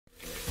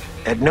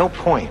At no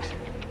point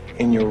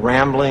in your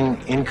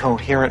rambling,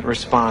 incoherent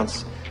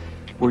response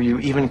were you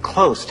even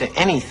close to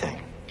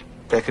anything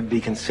that could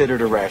be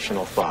considered a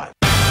rational thought.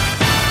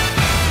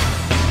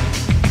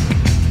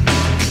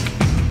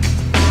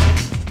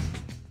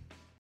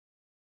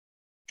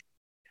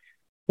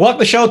 Welcome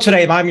to the show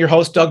today. I'm your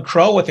host, Doug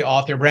Crow, with the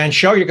Author Brand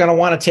Show. You're going to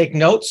want to take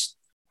notes.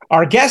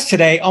 Our guest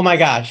today, oh my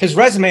gosh, his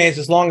resume is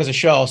as long as a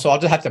show, so I'll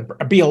just have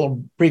to be a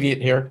little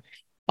abbreviate here.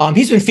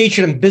 He's been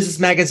featured in business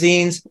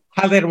magazines,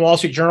 highlighted in Wall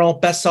Street Journal,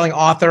 best-selling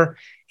author.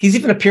 He's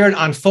even appeared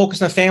on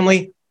Focus on the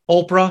Family,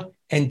 Oprah,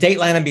 and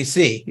Dateline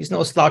NBC. He's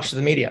no slouch to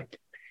the media.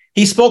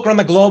 He spoke around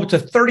the globe to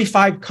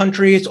 35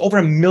 countries, over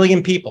 1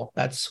 million people.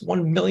 That's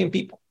 1 million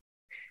people.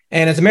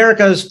 And as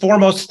America's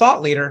foremost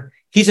thought leader,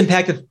 he's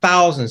impacted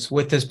thousands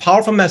with his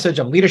powerful message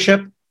of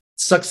leadership,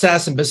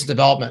 success, and business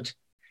development.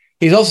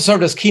 He's also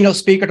served as keynote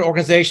speaker to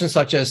organizations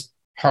such as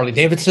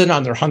Harley-Davidson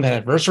on their 100th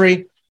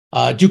anniversary,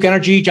 Duke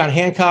Energy, John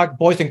Hancock,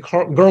 Boys and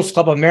Girls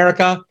Club of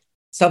America,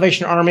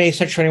 Salvation Army,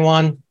 Century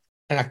 21,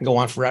 and I can go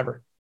on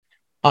forever.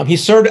 He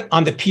served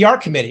on the PR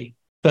committee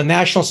for the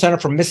National Center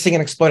for Missing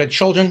and Exploited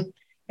Children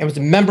and was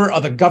a member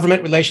of the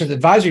Government Relations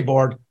Advisory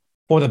Board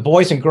for the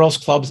Boys and Girls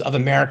Clubs of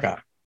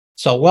America.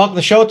 So welcome to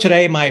the show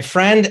today, my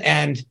friend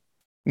and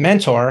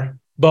mentor,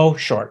 Bo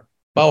Short.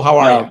 Bo, how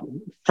are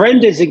you?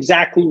 Friend is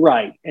exactly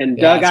right. And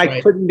Doug,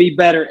 I couldn't be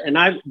better.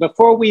 And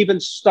before we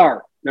even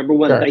start, number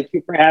one, Thank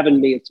you for having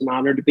me. It's an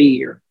honor to be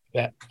here.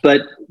 Yeah.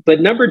 But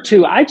number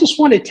two, I just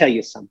want to tell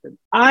you something.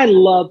 I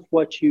love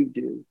what you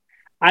do.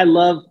 I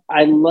love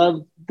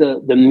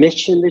the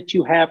mission that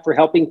you have for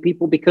helping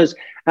people, because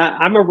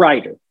I'm a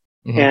writer.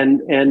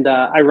 Mm-hmm. and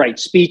I write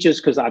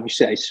speeches because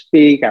obviously I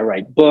speak, I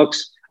write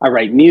books, I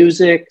write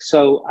music.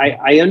 So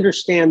I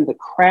understand the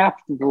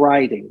craft of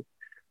writing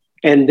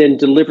and then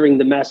delivering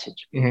the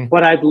message. Mm-hmm.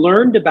 What I've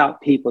learned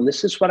about people, and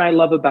this is what I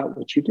love about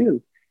what you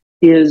do,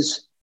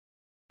 is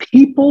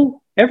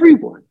people,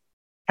 everyone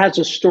has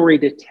a story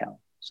to tell.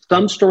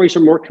 Some stories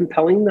are more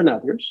compelling than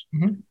others,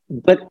 mm-hmm.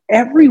 but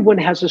everyone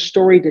has a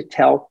story to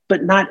tell,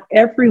 but not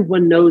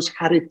everyone knows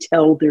how to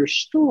tell their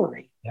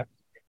story. Yep.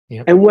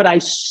 Yep. And what I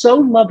so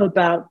love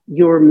about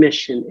your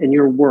mission and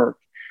your work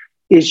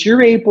is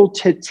you're able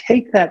to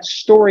take that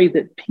story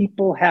that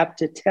people have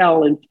to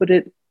tell and put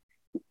it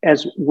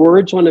as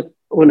words on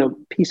a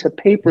piece of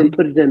paper and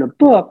put it in a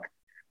book.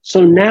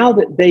 So now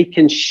that they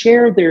can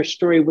share their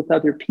story with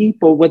other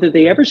people, whether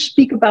they ever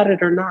speak about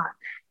it or not,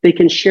 they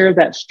can share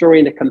that story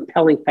in a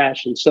compelling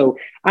fashion. So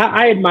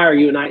I admire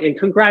you, and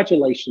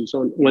congratulations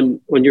on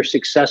your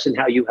success and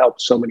how you help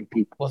so many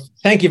people. Well,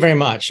 thank you very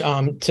much. I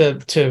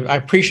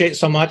appreciate it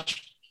so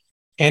much.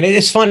 And it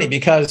is funny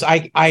because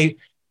I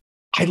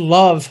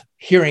love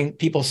hearing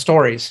people's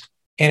stories,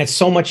 and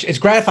it's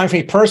gratifying for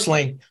me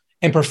personally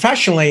and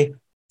professionally.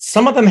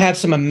 Some of them have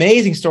some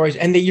amazing stories,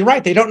 and you're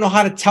right, they don't know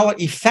how to tell it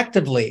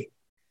effectively.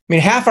 I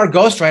mean, half our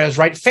ghostwriters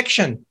write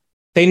fiction.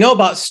 They know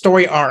about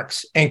story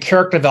arcs and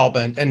character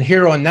development and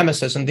hero and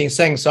nemesis and these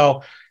things.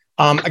 So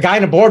a guy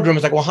in a boardroom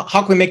is like, well,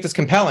 how can we make this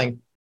compelling?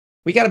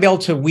 We got to be able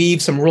to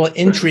weave some real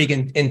intrigue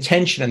and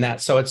tension in that.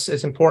 So it's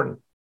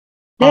important.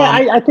 Yeah,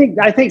 I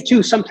think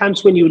too,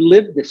 sometimes when you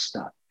live this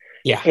stuff,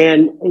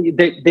 and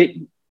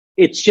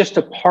it's just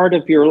a part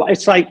of your life.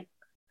 It's like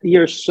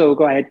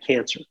go ahead,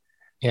 cancer.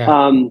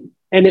 Yeah.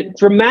 And it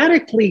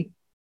dramatically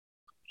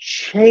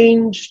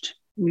changed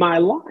my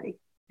life.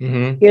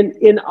 Mm-hmm.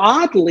 In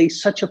oddly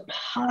such a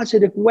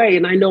positive way.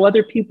 And I know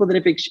other people that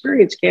have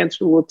experienced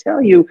cancer will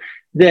tell you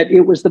that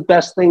it was the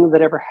best thing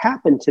that ever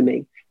happened to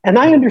me. And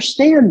I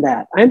understand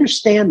that.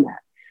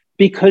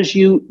 Because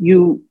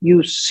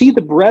you see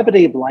the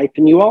brevity of life,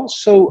 and you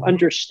also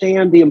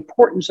understand the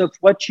importance of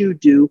what you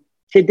do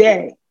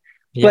today.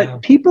 Yeah.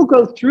 But people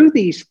go through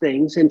these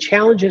things and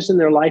challenges in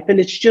their life,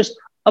 and it's just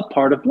a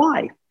part of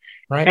life.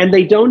 Right. And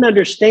they don't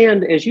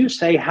understand, as you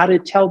say, how to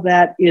tell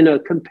that in a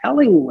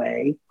compelling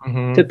way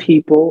mm-hmm. to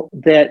people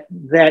that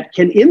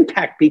can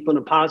impact people in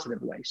a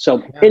positive way.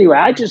 So anyway,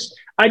 I just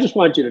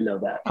want you to know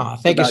that.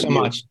 Thank you so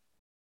much.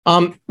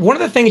 One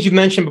of the things you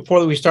mentioned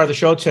before we started the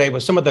show today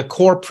was some of the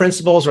core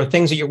principles or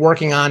things that you're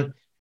working on.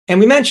 And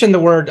we mentioned the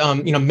word,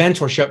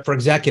 mentorship for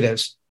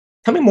executives.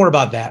 Tell me more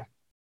about that.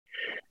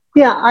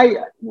 Yeah,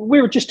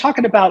 we were just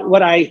talking about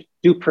what I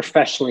do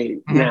professionally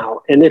mm-hmm.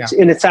 now. And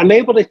it's I'm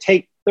able to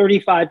take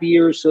 35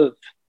 years of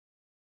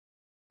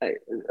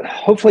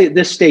hopefully at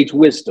this stage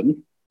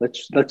wisdom.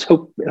 Let's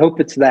hope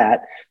it's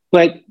that.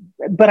 But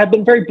I've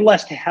been very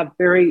blessed to have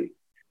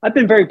I've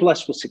been very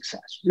blessed with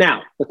success.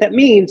 Now, what that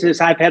means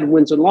is I've had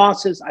wins and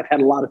losses. I've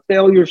had a lot of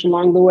failures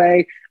along the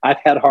way. I've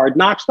had hard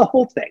knocks, the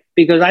whole thing,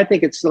 because I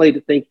think it's silly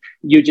to think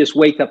you just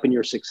wake up and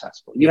you're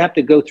successful. You have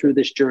to go through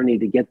this journey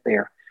to get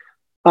there.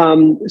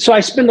 So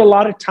I spend a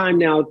lot of time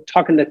now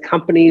talking to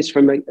companies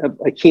from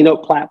a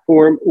keynote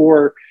platform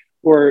or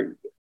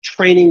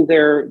training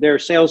their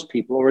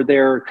salespeople or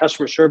their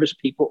customer service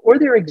people or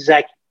their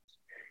executives.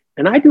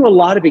 And I do a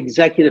lot of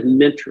executive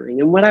mentoring.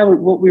 And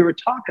what we were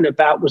talking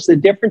about was the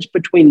difference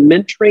between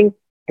mentoring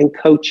and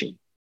coaching.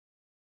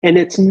 And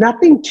it's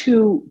nothing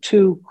too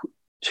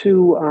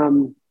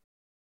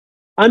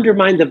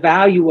undermine the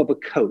value of a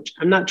coach.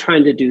 I'm not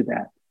trying to do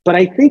that. But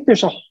I think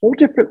there's a whole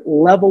different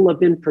level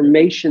of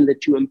information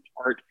that you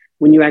impart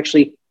when you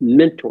actually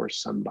mentor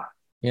somebody.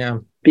 Yeah.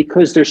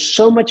 Because there's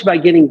so much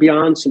about getting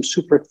beyond some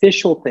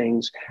superficial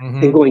things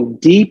and going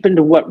deep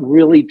into what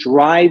really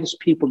drives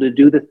people to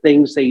do the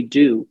things they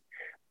do.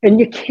 And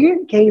you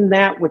can't gain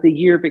that with a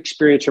year of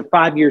experience or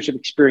 5 years of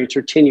experience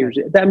or 10 years.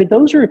 I mean,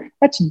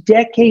 that's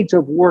decades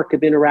of work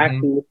of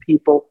interacting with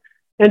people.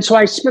 And so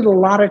I spend a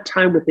lot of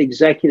time with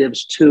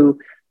executives to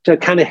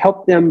kind of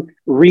help them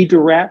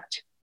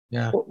redirect,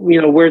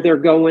 where they're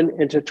going,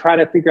 and to try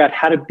to figure out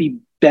how to be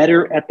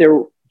better at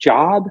their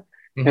job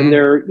and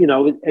their,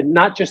 and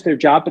not just their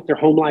job, but their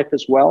home life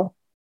as well.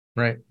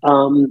 Right.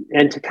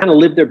 And to kind of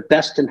live their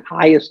best and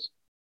highest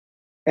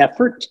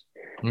effort.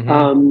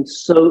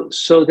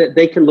 So that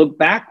they can look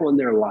back on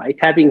their life,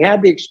 having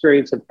had the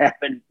experience of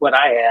having what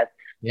I had,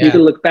 you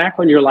can look back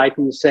on your life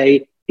and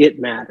say, it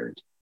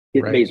mattered.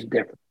 It made a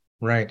difference.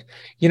 Right.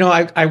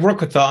 I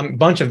work with a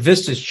bunch of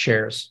Vistage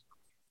chairs,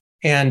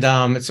 and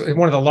it's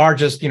one of the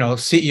largest,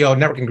 CEO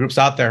networking groups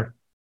out there.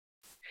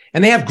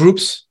 And they have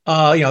groups,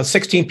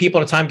 16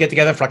 people at a time get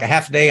together for like a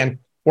half a day and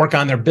work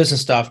on their business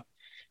stuff.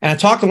 And I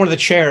talked to one of the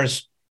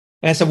chairs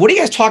and I said, what do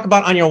you guys talk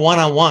about on your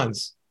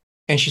one-on-ones?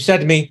 And she said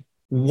to me,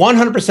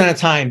 100% of the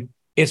time,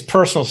 it's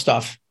personal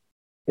stuff.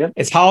 Yep.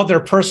 It's how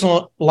their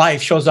personal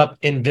life shows up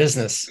in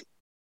business.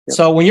 Yep.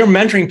 So when you're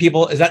mentoring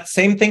people, is that the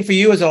same thing for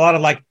you? Is it a lot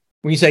of like,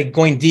 when you say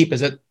going deep,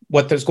 is it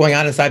what there's going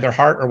on inside their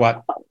heart or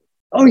what?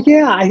 Oh,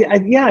 yeah.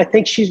 I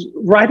think she's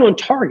right on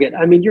target.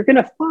 I mean, you're going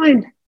to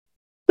find,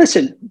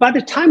 listen, by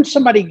the time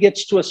somebody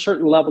gets to a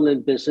certain level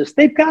in business,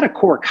 they've got a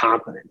core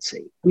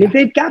competency. I mean,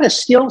 they've got a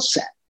skill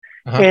set.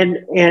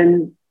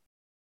 And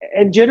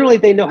generally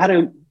they know how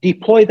to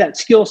deploy that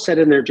skill set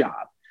in their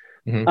job.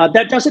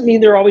 That doesn't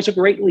mean they're always a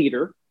great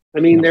leader.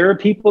 I mean, there are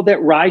people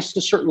that rise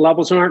to certain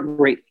levels and aren't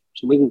great.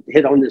 So we can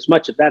hit on as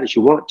much of that as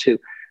you want to.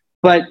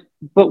 But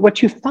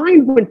what you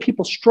find when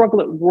people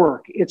struggle at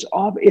work,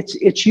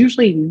 it's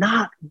usually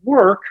not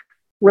work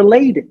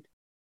related.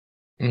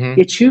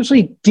 It's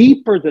usually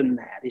deeper than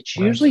that. It's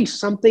usually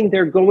something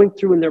they're going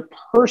through in their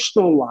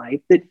personal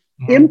life that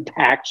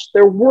impacts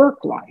their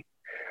work life.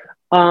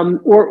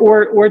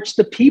 Or it's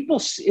the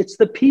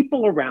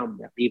people around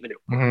them, even at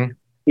work,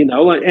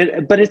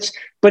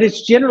 but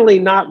it's generally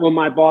not, well,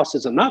 my boss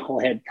is a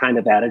knucklehead kind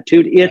of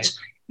attitude. It's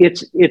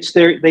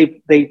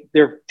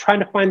they're trying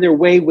to find their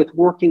way with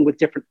working with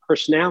different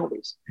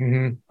personalities.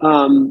 And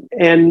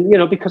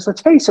because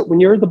let's face it,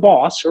 when you're the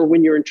boss or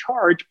when you're in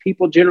charge,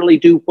 people generally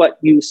do what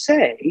you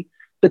say,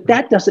 but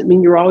that doesn't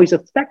mean you're always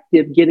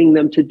effective getting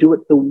them to do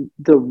it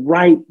the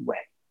right way.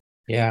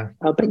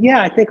 But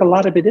I think a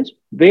lot of it is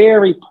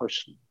very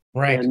personal,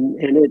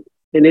 and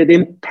it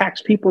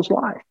impacts people's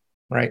life.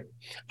 Right.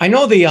 I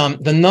know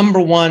the number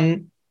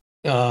one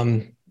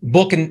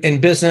book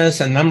in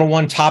business and number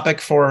one topic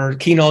for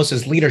keynotes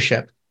is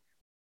leadership.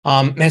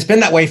 And it's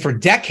been that way for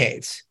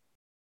decades.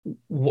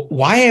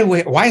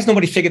 Why has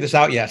nobody figured this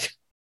out yet?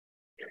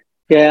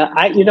 Yeah,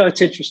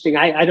 it's interesting.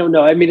 I don't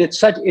know. I mean, it's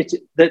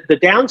the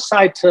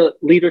downside to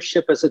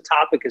leadership as a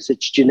topic is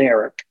it's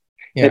generic.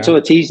 And so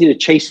it's easy to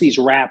chase these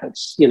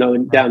rabbits,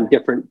 down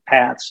different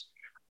paths.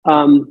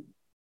 But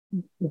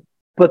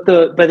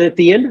at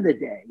the end of the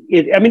day,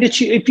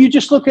 if you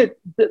just look at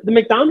the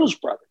McDonald's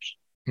brothers,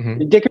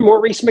 Dick and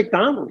Maurice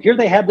McDonald, here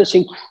they have this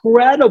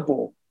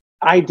incredible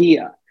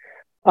idea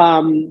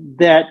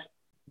that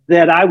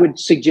I would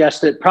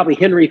suggest that probably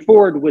Henry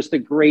Ford was the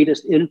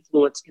greatest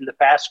influence in the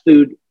fast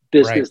food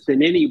business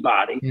than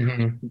anybody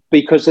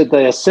because of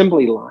the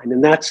assembly line.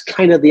 And that's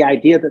kind of the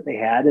idea that they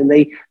had. And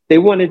they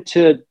wanted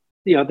to,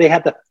 they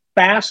had the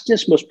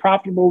fastest, most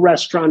profitable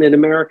restaurant in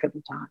America at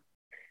the time.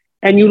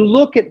 And you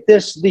look at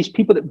these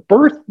people that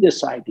birthed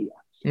this idea.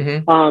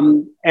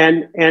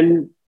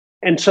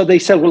 And so they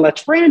said, well,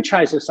 let's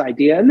franchise this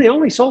idea. And they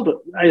only sold,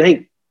 I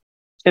think,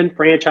 10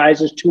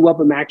 franchises. 2 of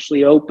them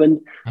actually opened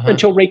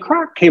until Ray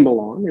Kroc came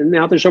along. And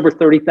now there's over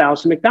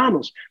 30,000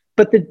 McDonald's.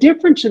 But the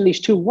difference in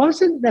these two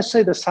wasn't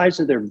necessarily the size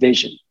of their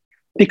vision,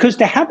 because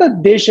to have a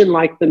vision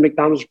like the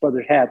McDonald's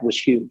brothers had was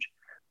huge.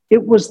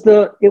 It was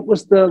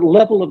the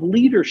level of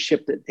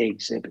leadership that they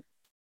exhibited.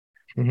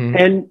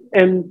 And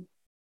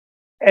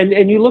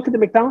you look at the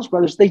McDonald's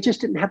brothers, they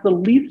just didn't have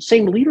the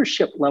same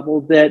leadership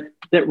level that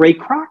Ray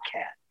Kroc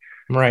had.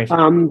 Right.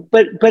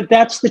 But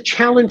that's the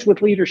challenge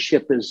with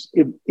leadership is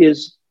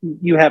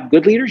you have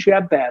good leaders, you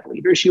have bad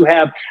leaders, you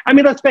have,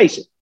 let's face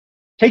it,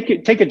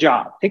 take a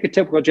job, take a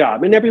typical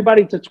job. And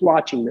everybody that's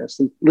watching this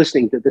and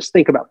listening to this,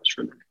 think about this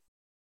for a minute.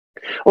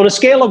 On a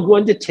scale of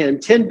 1 to 10,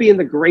 10 being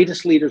the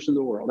greatest leaders in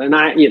the world. And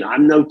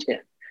I'm no 10.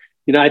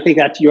 I think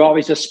that you're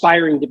always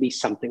aspiring to be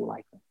something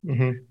like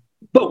that.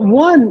 But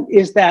 1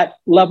 is that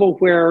level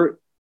where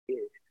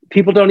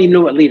people don't even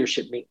know what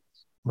leadership means.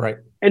 Right.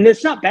 And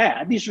it's not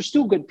bad. These are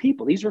still good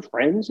people. These are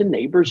friends and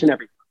neighbors and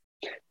everything.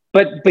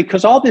 But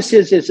because all this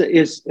is,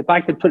 if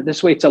I could put it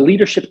this way, it's a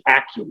leadership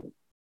acumen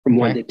from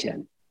 1 to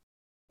 10.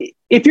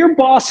 If your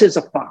boss is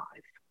a 5,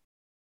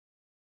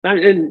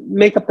 and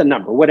make up the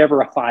number, whatever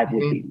a 5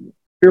 would be,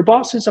 your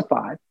boss is a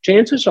 5,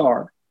 chances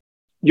are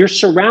you're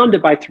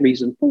surrounded by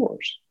 3s and 4s.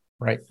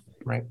 Right.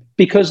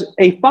 Because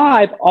a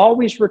 5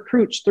 always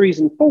recruits 3s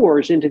and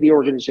 4s into the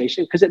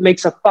organization because it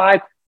makes a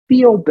 5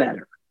 feel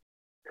better.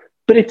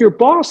 But if your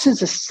boss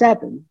is a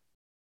 7,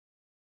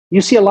 you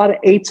see a lot of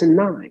 8s and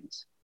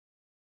 9s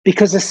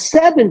because a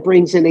 7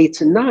 brings in 8s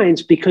and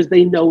 9s because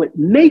they know it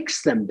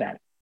makes them better.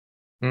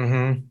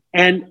 Mm-hmm.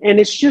 And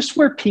it's just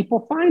where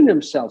people find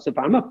themselves. If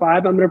I'm a 5,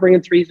 I'm going to bring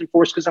in 3s and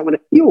 4s because I want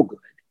to feel good.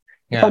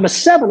 Yeah. If I'm a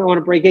 7, I want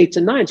to bring 8s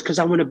and 9s because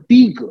I want to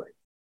be good.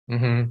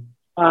 Mm-hmm.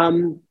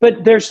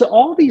 But there's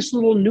all these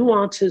little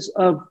nuances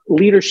of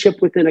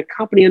leadership within a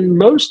company, and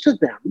most of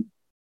them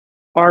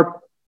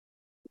are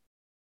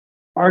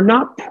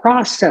not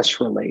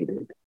process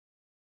related.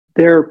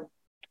 They're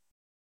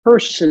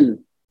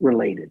person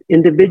related,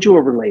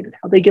 individual related,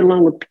 how they get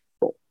along with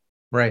people.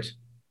 Right.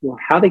 Well,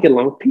 how they get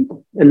along with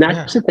people. And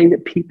that's the thing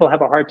that people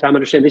have a hard time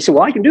understanding. They say,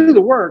 well, I can do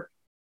the work.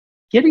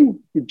 Getting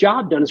the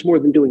job done is more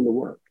than doing the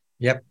work.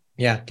 Yep.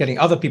 Yeah. Getting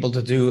other people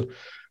to do,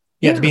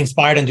 to be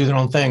inspired and do their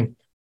own thing.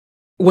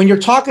 When you're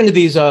talking to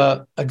these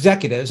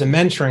executives and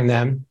mentoring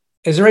them,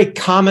 is there a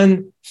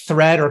common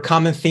thread or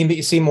common theme that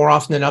you see more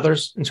often than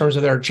others in terms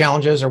of their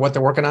challenges or what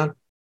they're working on?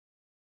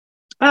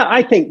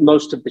 I think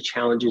most of the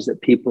challenges that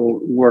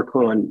people work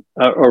on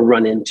or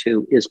run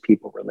into is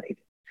people related.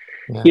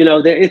 Yeah. You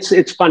know,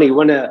 it's funny.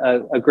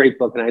 A great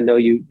book, and I know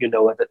you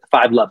know of it, The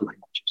 5 Love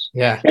Languages.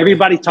 Yeah.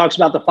 Everybody talks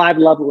about the 5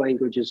 love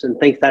languages and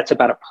thinks that's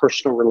about a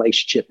personal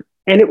relationship.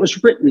 And it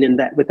was written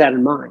with that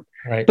in mind.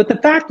 Right. But the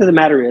fact of the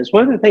matter is,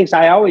 one of the things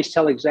I always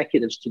tell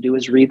executives to do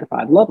is read the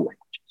 5 love languages.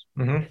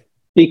 Mm-hmm.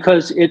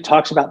 Because it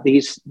talks about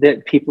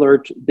that people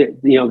are,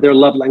 their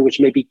love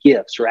language may be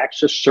gifts or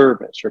acts of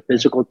service or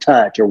physical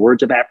touch or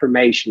words of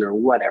affirmation or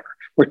whatever,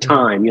 or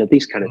time,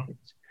 these kind of things.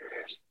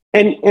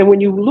 And when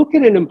you look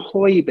at an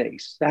employee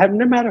base,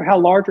 no matter how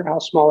large or how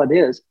small it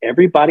is,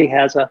 everybody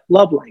has a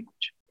love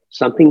language,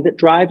 something that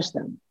drives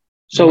them.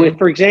 So if,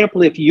 for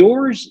example, if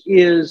yours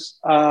is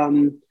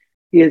words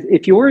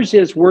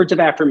of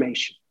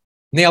affirmation,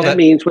 nailed that it.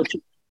 means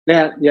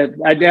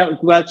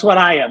that's what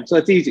I am. So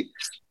it's easy.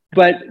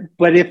 But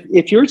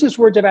if yours is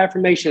words of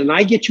affirmation and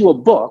I get you a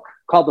book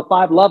called The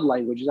 5 Love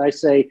Languages, I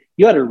say,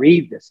 you ought to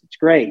read this. It's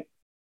great.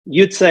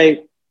 You'd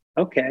say,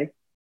 okay,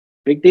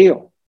 big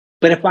deal.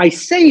 But if I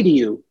say to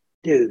you,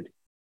 dude,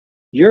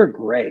 you're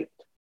great.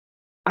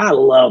 I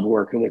love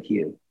working with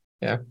you.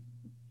 Yeah.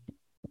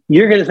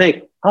 You're going to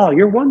think, oh,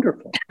 you're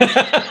wonderful.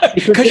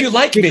 because you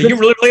like me. You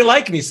really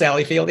like me,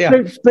 Sally Field. Yeah.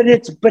 But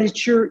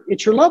it's your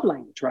love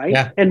language, right?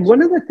 Yeah. And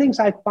one of the things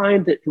I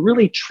find that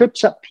really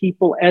trips up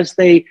people as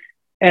they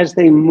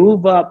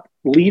move up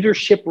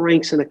leadership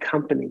ranks in a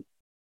company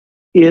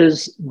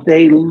is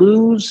they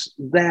lose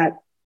that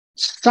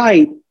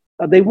sight.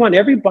 They want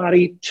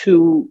everybody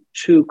to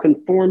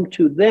conform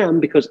to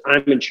them because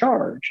I'm in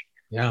charge,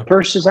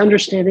 versus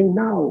understanding,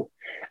 no.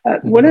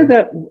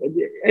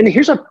 And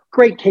here's a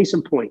great case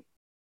in point.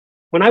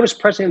 When I was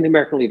president of the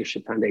American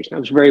Leadership Foundation, I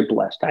was very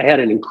blessed. I had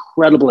an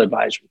incredible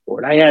advisory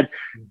board. I had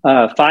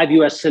 5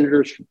 U.S.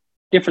 senators from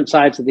different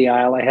sides of the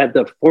aisle. I had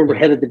the former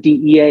head of the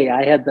DEA.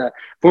 I had the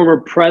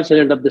former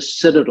president of the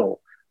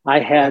Citadel. I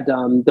had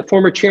the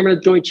former chairman of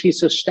the Joint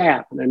Chiefs of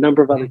Staff and a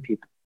number of other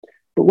people.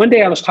 But one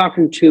day I was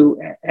talking to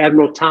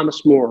Admiral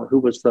Thomas Moore, who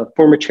was the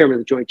former chairman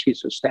of the Joint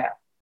Chiefs of Staff.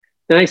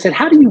 And I said,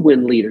 how do you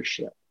win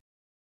leadership?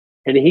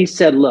 And he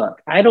said,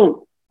 look, I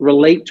don't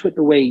relate to it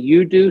the way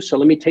you do, so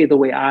let me tell you the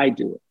way I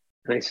do it.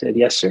 And I said,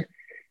 yes, sir.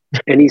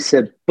 And he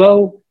said,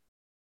 Bo,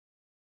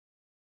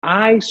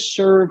 I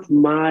serve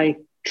my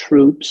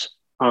troops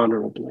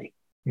honorably,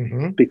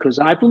 because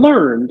I've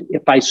learned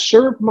if I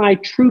serve my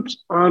troops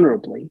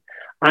honorably,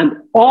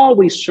 I'm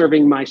always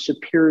serving my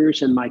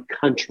superiors and my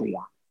country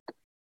honorably.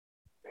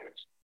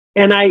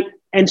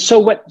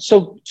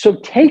 So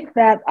take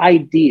that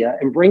idea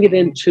and bring it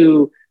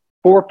into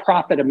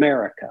for-profit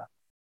America,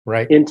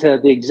 right? Into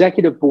the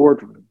executive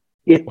boardroom.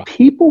 If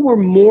people were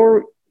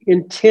more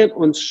intent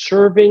on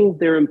serving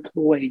their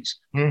employees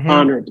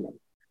honorably,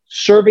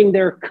 serving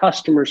their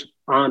customers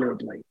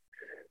honorably,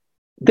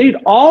 they'd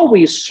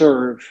always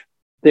serve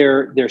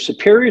their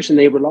superiors, and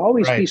they would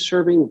always be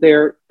serving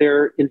their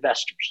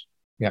investors.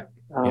 Yeah.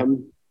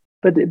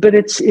 But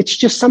it's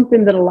just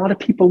something that a lot of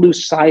people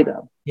lose sight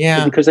of.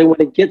 Yeah. Because they want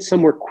to get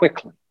somewhere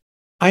quickly.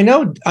 I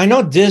know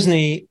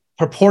Disney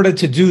purported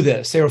to do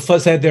this. They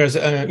said there's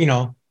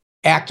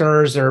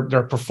actors,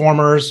 they're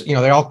performers,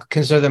 they all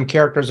consider them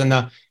characters in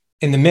the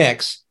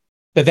mix.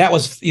 That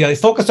was, they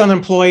focused on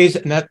employees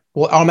and that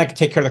will automatically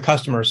take care of the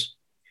customers.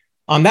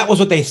 That was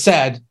what they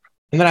said.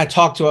 And then I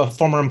talked to a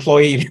former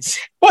employee.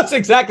 What's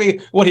exactly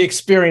what he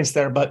experienced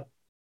there, but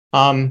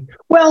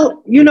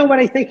well, you know what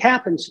I think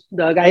happens,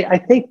 Doug? I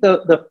think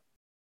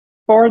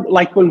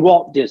like when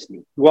Walt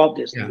Disney,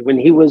 when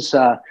he was,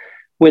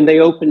 when they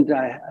opened,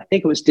 I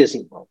think it was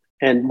Disney World,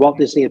 and Walt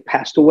Disney had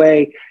passed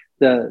away.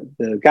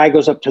 The guy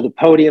goes up to the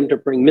podium to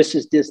bring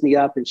Mrs. Disney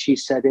up, and she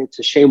said, it's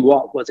a shame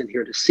Walt wasn't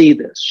here to see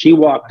this. She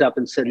walked up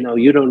and said, no,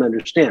 you don't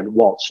understand.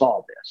 Walt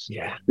saw this.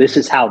 Yeah. This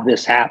is how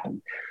this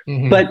happened.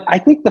 Mhm. But I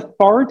think the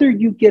farther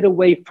you get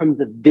away from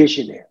the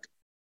visionary,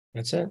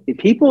 That's it.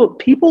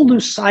 people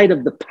lose sight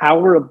of the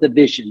power of the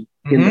vision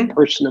in the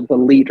person of the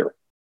leader.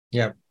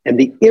 Yeah. And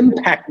the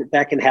impact that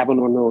that can have on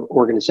an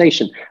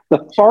organization.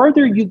 The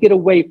farther you get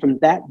away from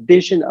that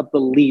vision of the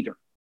leader,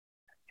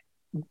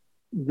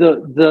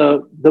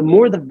 the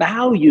more the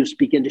values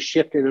begin to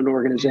shift in an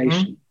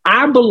organization.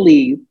 I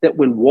believe that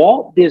when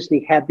Walt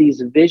Disney had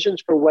these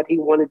visions for what he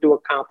wanted to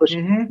accomplish,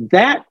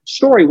 that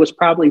story was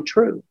probably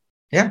true.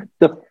 Yeah.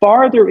 The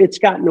farther it's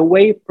gotten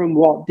away from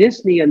Walt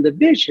Disney and the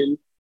vision,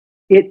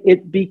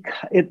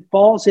 it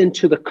falls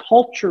into the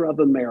culture of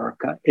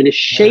America and is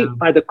shaped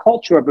by the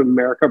culture of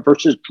America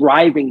versus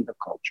driving the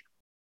culture.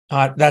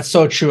 That's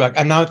so true.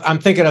 I'm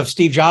thinking of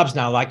Steve Jobs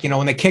now. Like,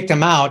 when they kicked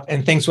him out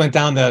and things went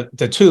down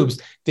the tubes,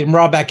 they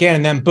brought back in,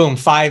 and then boom,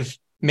 5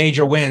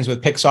 major wins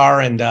with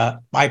Pixar and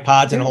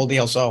iPods and the whole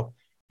deal. So,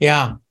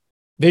 yeah,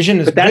 vision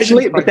is.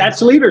 But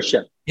that's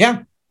leadership.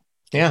 Yeah,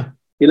 yeah.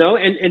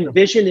 And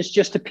vision is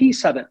just a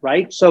piece of it,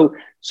 right? So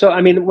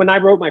I mean, when I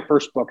wrote my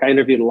first book, I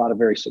interviewed a lot of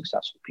very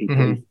successful people,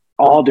 in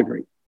all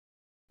different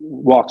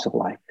walks of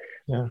life,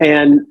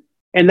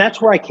 and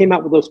that's where I came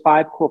out with those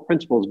 5 core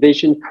principles: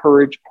 vision,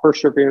 courage,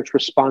 perseverance,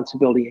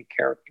 responsibility, and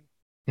character.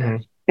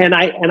 And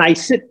I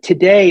sit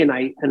today, and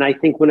I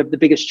think one of the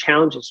biggest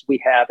challenges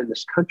we have in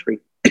this country,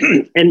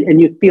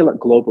 and you feel it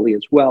globally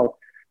as well,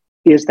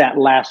 is that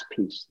last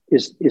piece,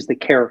 is the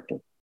character.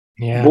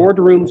 Yeah.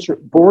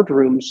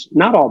 Boardrooms,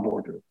 not all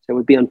boardrooms, it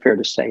would be unfair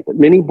to say, but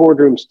many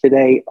boardrooms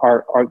today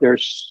are they're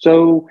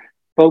so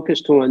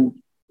focused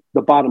on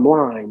the bottom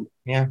line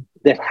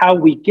that how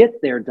we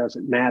get there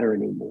doesn't matter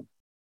anymore.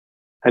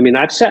 I mean,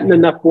 I've sat in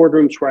enough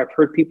boardrooms where I've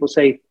heard people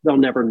say, they'll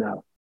never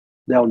know.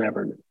 They'll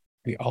never know.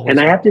 And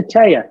I have to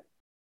tell you,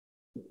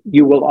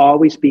 you will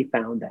always be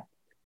found out.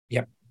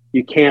 Yep.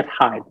 You can't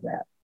hide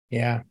that.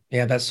 Yeah,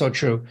 that's so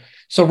true.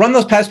 So run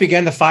those past me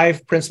again, the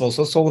 5 principles.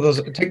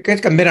 So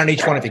take a minute on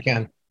each one if you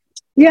can.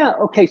 Yeah.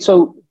 Okay.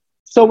 So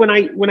when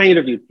I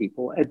interviewed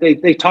people,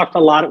 they talked a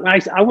lot.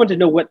 I wanted to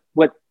know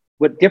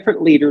what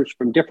different leaders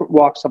from different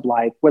walks of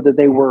life, whether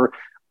they were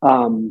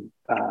Hall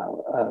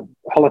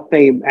of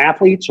Fame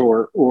athletes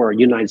or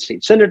United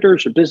States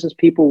senators or business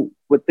people,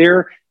 what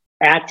their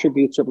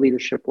attributes of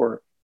leadership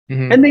were.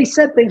 And they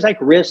said things like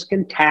risk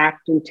and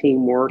tact and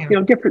teamwork,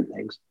 different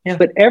things. Yeah.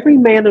 But every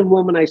man and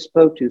woman I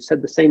spoke to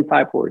said the same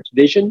 5 words: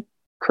 vision,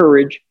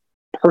 courage,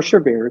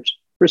 perseverance,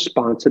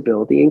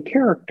 responsibility, and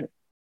character.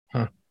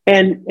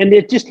 And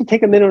it, just to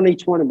take a minute on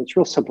each one of them, it's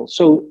real simple.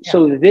 So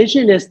the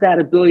vision is that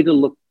ability to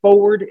look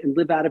forward and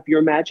live out of your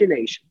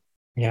imagination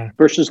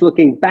versus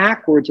looking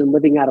backwards and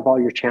living out of all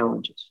your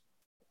challenges.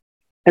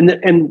 And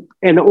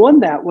on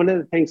that, one of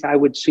the things I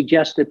would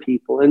suggest to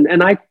people,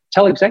 and I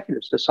tell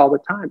executives this all the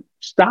time: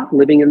 stop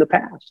living in the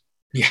past.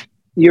 Yeah.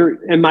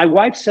 And my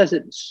wife says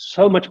it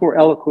so much more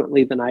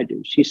eloquently than I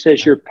do. She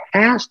says, your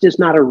past is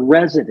not a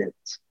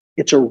residence,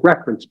 it's a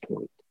reference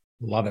point.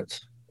 Love it.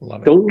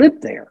 Don't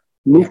live there.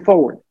 Move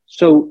forward.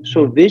 So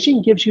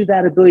vision gives you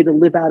that ability to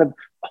live out of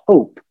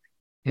hope.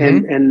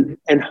 And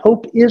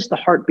hope is the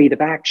heartbeat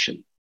of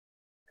action.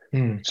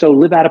 So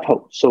live out of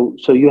hope. So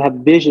you have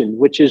vision,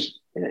 which is,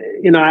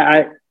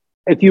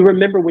 if you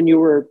remember when you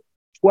were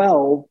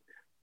 12,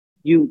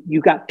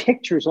 you got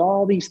pictures,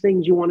 all these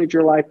things you wanted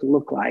your life to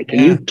look like,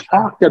 and you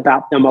talked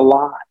about them a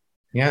lot.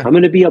 Yeah. I'm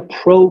going to be a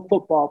pro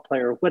football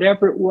player,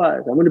 whatever it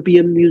was. I'm going to be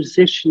a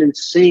musician and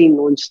sing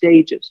on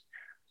stages.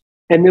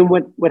 And then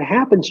what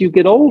happens, you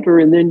get older,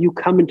 and then you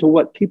come into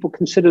what people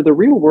consider the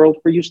real world,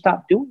 where you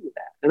stop doing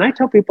that. And I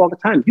tell people all the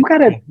time, you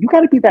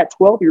gotta be that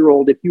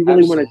 12-year-old if you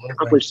really want to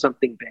accomplish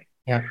something big.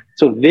 Yeah.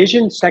 So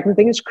vision. Second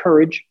thing is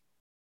courage.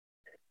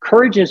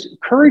 Courage is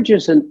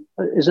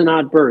an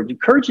odd bird.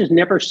 Courage is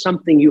never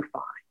something you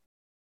find.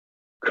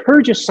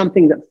 Courage is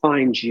something that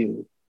finds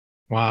you.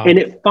 Wow. And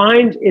it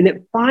finds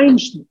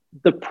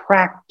the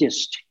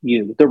practiced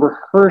you, the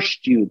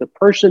rehearsed you, the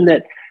person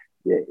that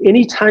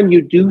anytime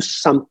you do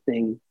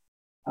something,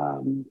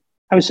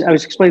 I was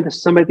explaining this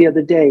to somebody the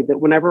other day, that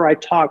whenever I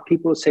talk,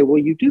 people will say, well,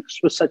 you do this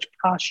with such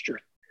posture.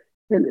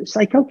 And it's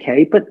like,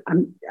 okay, but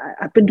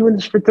I've been doing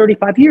this for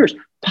 35 years.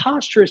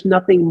 Posture is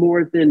nothing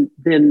more than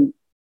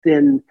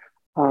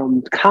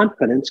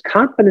confidence.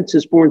 Confidence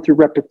is born through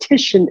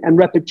repetition, and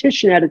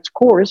repetition at its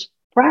core is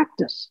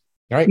practice.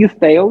 Right. You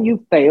fail,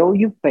 you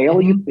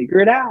figure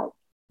it out.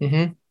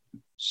 Mm-hmm.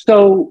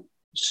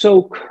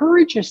 So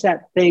courage is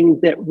that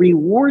thing that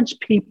rewards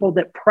people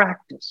that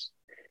practice.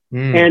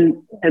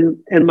 And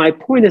my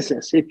point is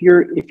this: if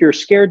you're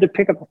scared to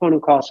pick up the phone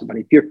and call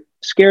somebody, if you're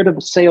scared of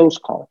a sales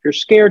call, if you're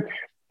scared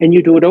and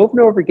you do it over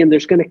and over again,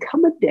 there's going to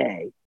come a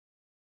day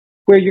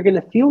where you're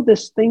going to feel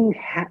this thing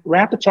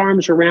wrap its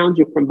arms around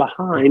you from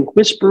behind,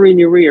 whisper in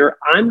your ear,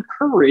 "I'm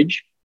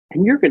courage,"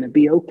 and you're going to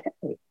be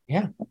okay.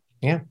 Yeah.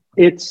 Yeah.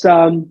 It's,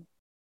 I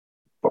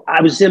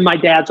was in my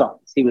dad's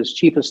office. He was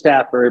chief of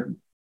staff for a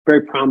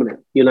very prominent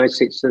United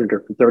States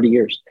senator for 30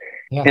 years.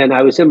 Yeah. And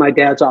I was in my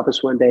dad's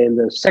office one day, and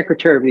the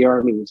secretary of the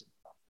Army was,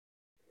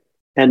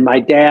 and my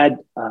dad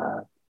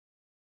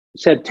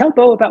said, tell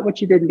Bo about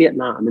what you did in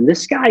Vietnam. And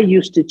this guy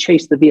used to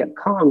chase the Viet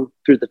Cong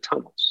through the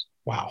tunnels.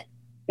 Wow.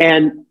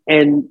 And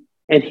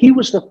he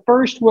was the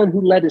first one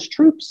who led his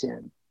troops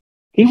in.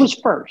 He was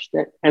first.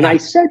 And I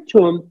said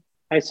to him,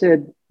 I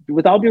said,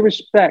 with all due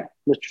respect,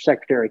 Mr.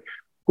 Secretary,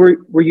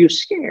 were you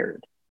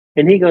scared?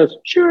 And he goes,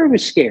 sure, I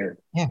was scared.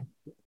 Yeah.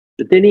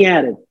 But then he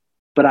added,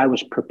 but I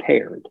was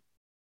prepared.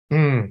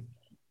 Mm.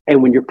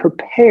 And when you're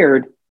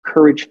prepared,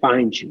 courage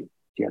finds you.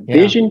 You have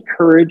vision,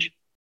 courage,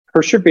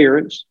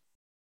 perseverance.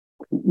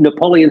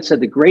 Napoleon said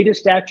the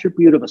greatest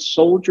attribute of a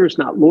soldier is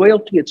not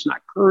loyalty, it's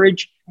not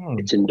courage,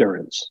 it's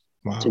endurance.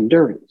 Wow. It's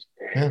endurance.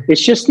 Yeah.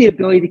 It's just the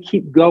ability to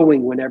keep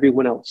going when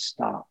everyone else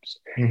stops.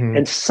 Mm-hmm.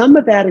 And some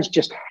of that is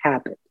just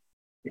habit.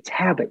 It's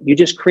habit. You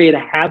just create a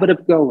habit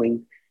of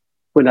going.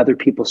 When other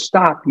people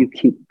stop, you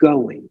keep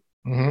going.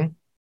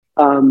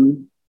 Mm-hmm.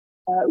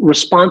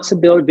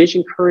 Responsibility,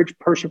 vision, courage,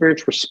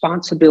 perseverance,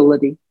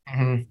 responsibility.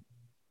 Mm-hmm.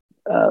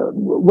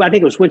 I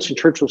think it was Winston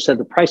Churchill said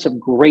the price of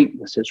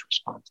greatness is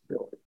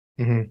responsibility.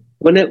 Mm-hmm.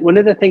 One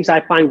of the things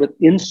I find with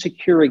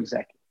insecure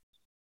executives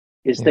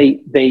is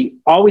they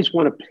always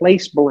want to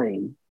place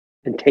blame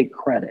and take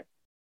credit.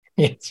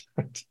 Yes.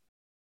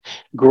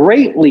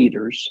 Great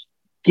leaders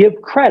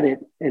give credit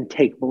and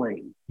take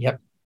blame.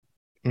 Yep.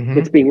 Mm-hmm.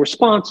 It's being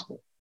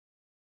responsible.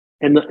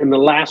 And the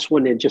last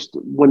one in just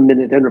 1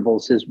 minute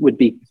intervals would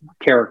be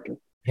character.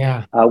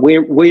 Yeah.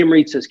 William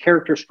Reed says,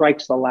 character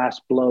strikes the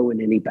last blow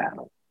in any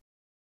battle.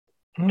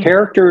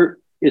 Character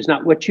is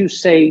not what you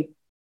say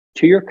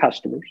to your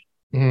customers.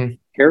 Mm-hmm.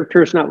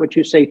 Character is not what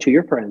you say to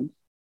your friends.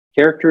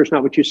 Character is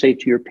not what you say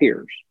to your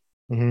peers.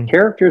 Mm-hmm.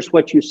 Character is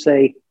what you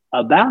say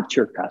about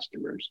your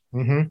customers,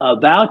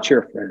 about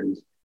your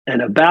friends,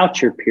 and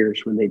about your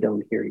peers when they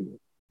don't hear you.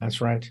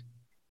 That's right.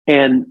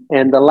 And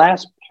the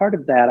last part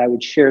of that, I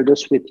would share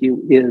this with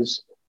you,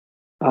 is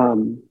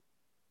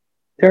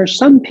there are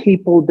some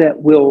people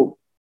that will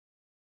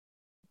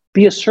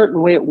be a certain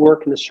way at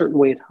work and a certain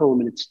way at home,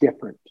 and it's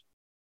different.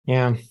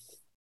 Yeah.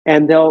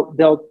 And they'll,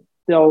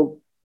 and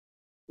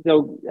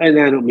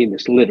I don't mean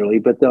this literally,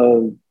 but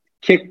they'll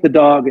kick the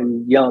dog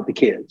and yell at the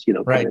kids,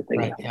 kind of thing.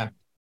 Right, yeah.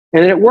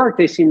 And at work,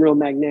 they seem real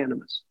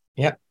magnanimous.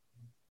 Yeah.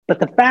 But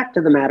the fact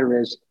of the matter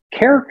is,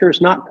 character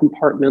is not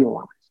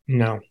compartmentalized.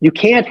 No. You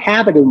can't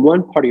have it in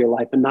one part of your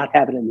life and not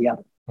have it in the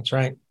other. That's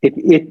right.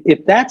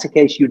 If that's the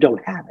case, you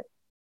don't have it.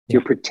 Yeah.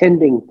 You're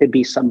pretending to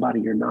be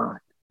somebody you're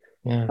not.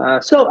 Yeah.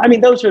 So, I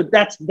mean,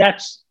 that's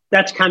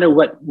kind of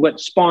what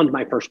spawned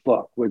my first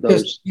book. Were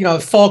those,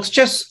 folks,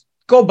 just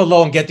go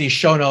below and get these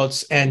show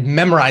notes and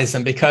memorize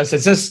them, because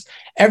it's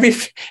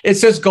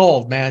just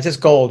gold, man. It's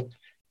just gold.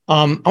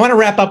 I want to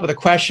wrap up with a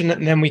question,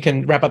 and then we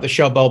can wrap up the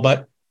show, Bo.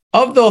 But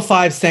of those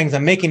 5 things,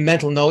 I'm making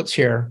mental notes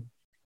here,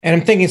 and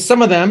I'm thinking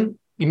some of them,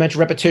 you mentioned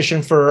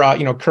repetition for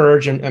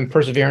courage and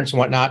perseverance and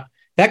whatnot.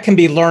 That can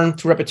be learned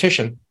through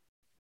repetition.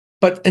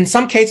 But in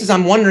some cases,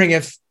 I'm wondering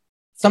if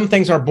some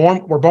things we're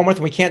born with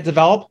and we can't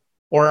develop,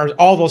 or are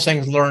all those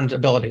things learned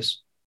abilities?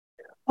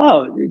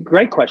 Oh,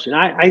 great question.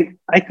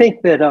 I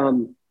think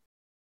that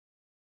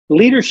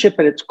leadership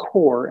at its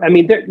core, I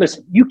mean,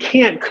 listen, you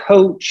can't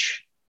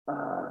coach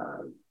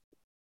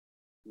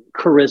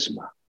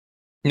charisma.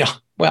 No.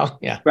 Well,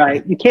 yeah.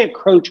 Right. You can't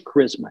coach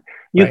charisma.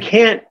 You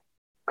can't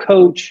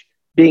coach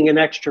being an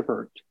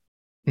extrovert.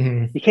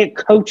 Mm-hmm. You can't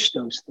coach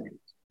those things.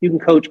 You can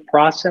coach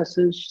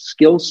processes,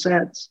 skill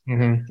sets,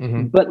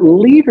 but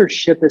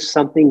leadership is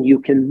something you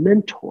can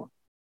mentor.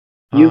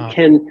 You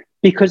can,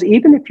 because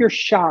even if you're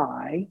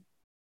shy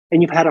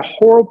and you've had a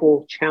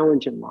horrible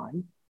challenge in life,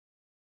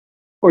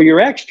 or you're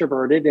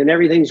extroverted and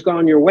everything's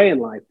gone your way in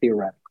life,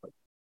 theoretically,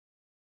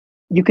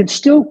 you can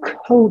still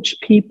coach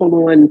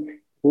people on,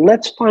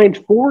 let's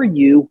find for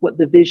you what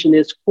the vision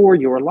is for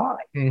your life.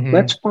 Mm-hmm.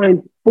 Let's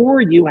find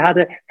for you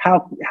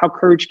how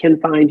courage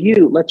can find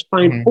you. Let's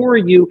find for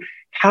you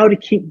how to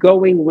keep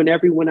going when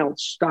everyone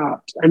else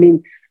stops. I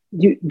mean,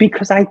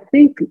 because I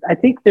think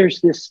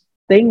there's this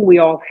thing we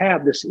all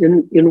have, this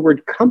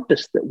inward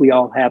compass that we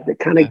all have that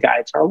kind of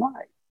guides our life.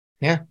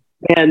 Yeah.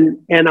 And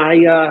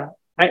I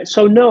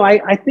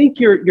think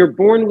you're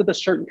born with a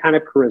certain kind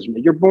of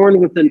charisma. You're born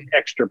with an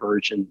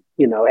extroversion.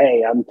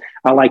 Hey,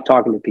 I like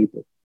talking to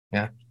people.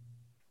 Yeah.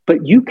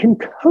 But you can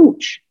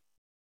coach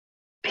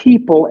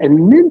people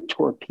and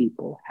mentor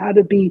people how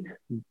to be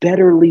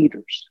better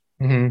leaders.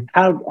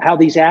 Mm-hmm. How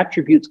these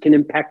attributes can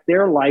impact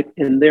their life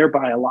and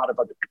thereby a lot of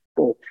other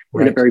people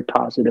in a very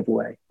positive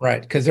way.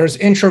 Right. Because there's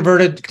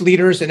introverted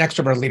leaders and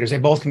extroverted leaders. They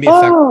both can be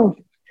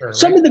effective.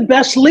 Some of the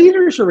best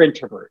leaders are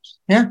introverts.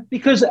 Yeah.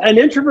 Because an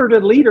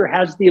introverted leader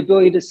has the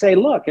ability to say,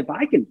 look, if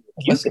I can do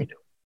it, you can do it.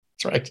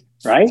 That's right.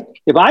 Right?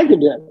 If I can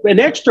do it. An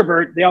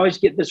extrovert, they always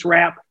get this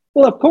rap.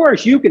 Well, of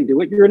course you can do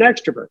it. You're an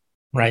extrovert.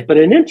 Right. But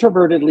an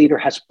introverted leader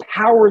has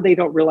power they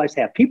don't realize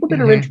they have. People that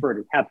are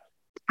introverted have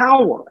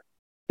power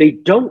they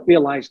don't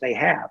realize they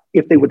have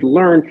if they would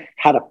learn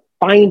how to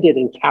find it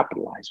and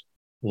capitalize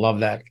it. Love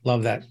that.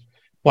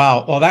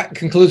 Wow. Well, that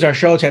concludes our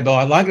show today, Bo.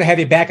 I'd like to have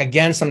you back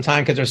again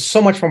sometime because there's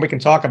so much more we can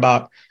talk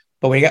about,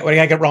 but we got to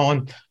get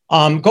rolling.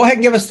 Go ahead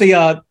and give us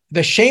the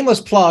the shameless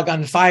plug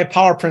on the 5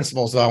 power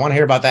principles, though. I want to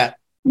hear about that.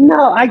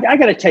 No, I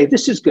got to tell you,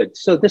 this is good.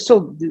 So this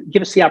will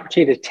give us the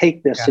opportunity to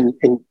take this and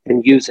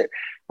use it.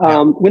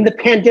 When the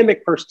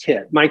pandemic first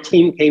hit, my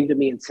team came to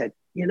me and said,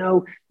 you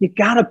know, you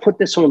got to put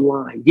this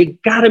online. You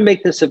got to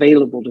make this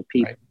available to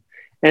people. Right.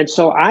 And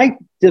so I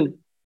did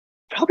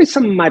probably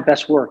some of my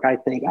best work, I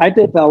think. I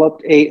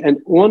developed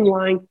an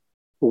online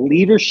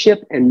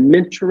leadership and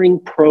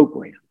mentoring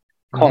program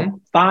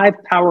called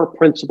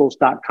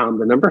 5powerprinciples.com,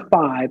 the number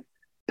 5,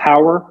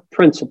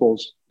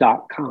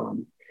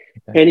 powerprinciples.com.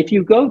 Okay. And if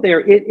you go there,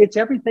 it's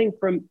everything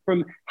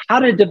from how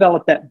to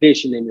develop that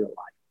vision in your life.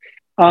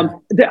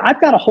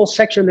 I've got a whole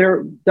section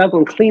there, Doug,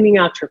 on cleaning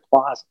out your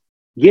closet,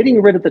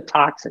 getting rid of the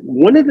toxin.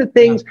 One of the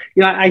things,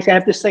 you know, I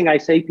have this thing I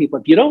say to people,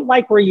 if you don't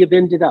like where you've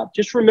ended up,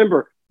 just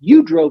remember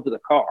you drove the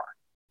car.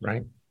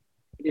 Right.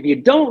 If you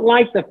don't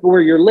like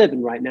where you're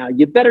living right now,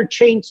 you better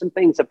change some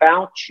things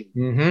about you.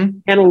 Mm-hmm.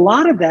 And a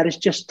lot of that is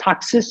just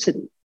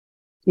toxicity.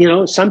 You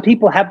know, some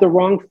people have the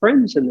wrong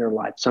friends in their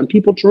life. Some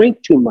people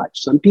drink too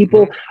much. Some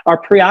people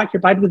are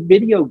preoccupied with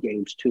video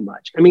games too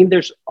much. I mean,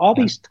 there's all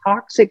these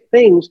toxic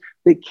things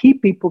that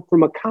keep people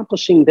from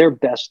accomplishing their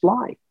best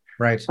life.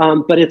 Right.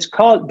 But it's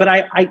called, but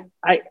I'm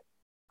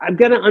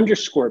going to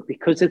underscore it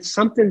because it's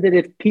something that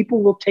if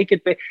people will take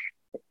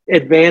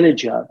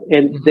advantage of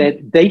and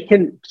that they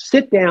can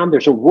sit down,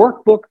 there's a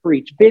workbook for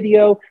each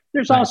video.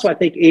 There's also, I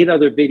think, 8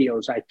 other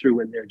videos I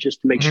threw in there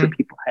just to make sure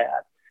people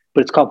have.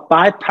 But it's called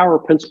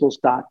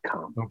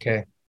 5powerprinciples.com.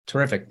 Okay,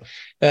 terrific.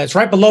 It's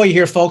right below you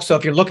here, folks. So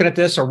if you're looking at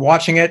this or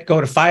watching it, go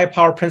to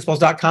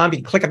 5powerprinciples.com. You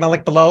can click on the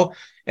link below,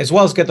 as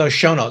well as get those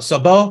show notes. So,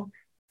 Bo,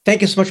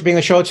 thank you so much for being on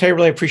the show today.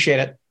 Really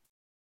appreciate it.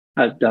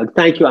 Doug,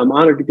 thank you. I'm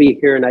honored to be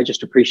here, and I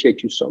just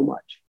appreciate you so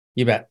much.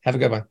 You bet. Have a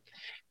good one.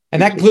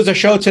 And that concludes our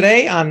show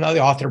today on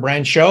the Author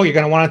Brand Show. You're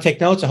going to want to take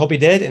notes. I hope you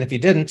did. And if you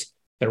didn't,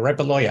 they're right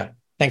below you.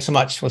 Thanks so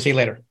much. We'll see you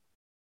later.